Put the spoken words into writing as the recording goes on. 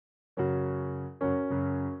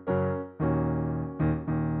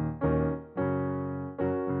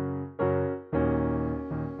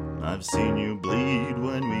I've seen you bleed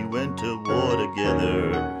when we went to war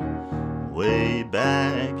together. Way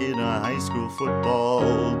back in our high school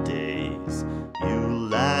football days, you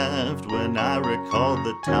laughed when I recalled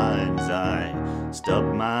the times I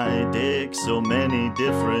stubbed my dick so many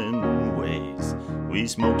different ways. We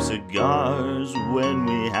smoked cigars when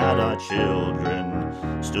we had our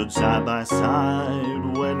children, stood side by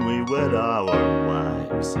side when we wed our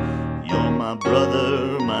wives. You're my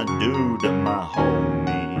brother, my dude, and my homie,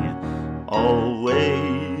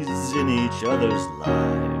 always in each other's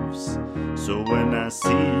lives. So when I see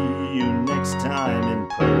you next time in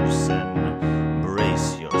person,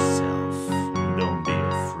 brace yourself, don't be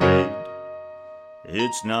afraid.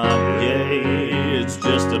 It's not gay, it's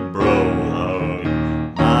just a bro hug,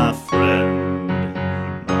 my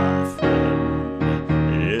friend, my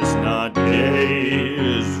friend. It's not gay,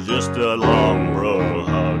 it's just a long bro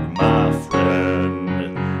hug, my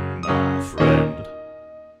friend, my friend.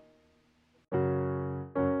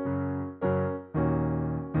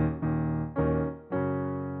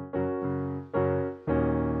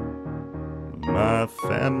 My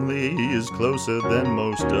family is closer than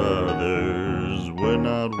most others. We're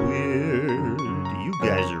not weird, you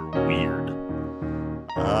guys are weird.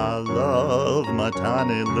 I love my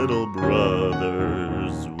tiny little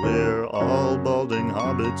brothers. We're all balding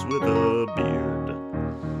hobbits with a beard.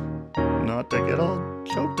 Not to get all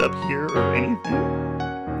choked up here or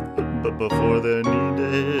anything, but before they're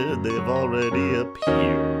needed, they've already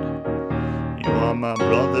appeared. You are my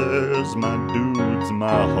brothers, my dudes,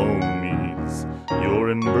 my homies. Your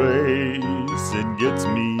embrace, it gets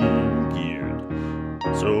me geared.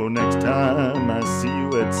 So next time I see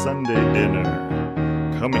you at Sunday dinner,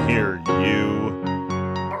 come here, you.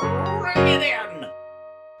 Bring it in!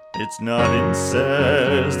 It's not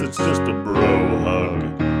incest, it's just a bro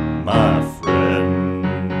hug, my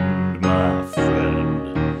friend, my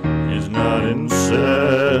friend. It's not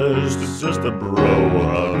incest, it's just a bro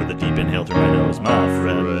hug. The deep inhale through my nose, my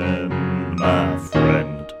friend, my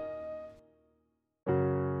friend.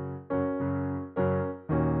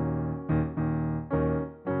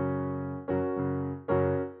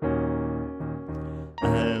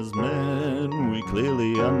 As men, we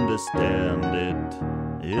clearly understand it.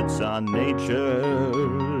 It's our nature,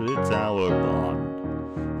 it's our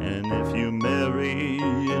bond. And if you marry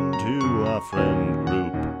into our friend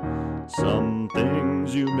group, some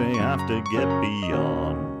things you may have to get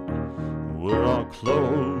beyond. We're all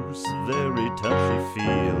close, very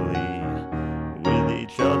touchy-feely, with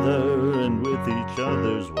each other and with each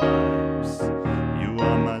other's wives. You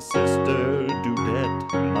are my sister,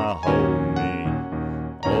 Dudette, my homie,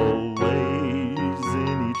 always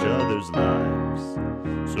in each other's lives.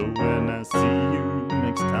 So when I see you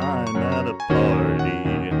next time at a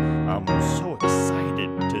party, I'm so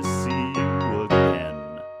excited to see you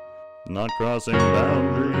again. Not crossing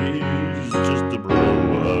boundaries, just a bro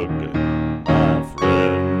hug, my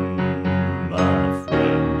friend, my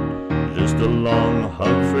friend. Just a long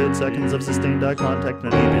hug for 8 seconds of sustained eye contact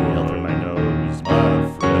and a deep inhale through my nose,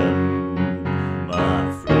 my friend,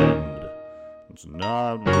 my friend. It's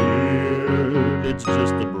not weird, it's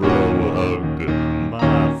just a bro hug,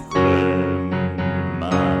 my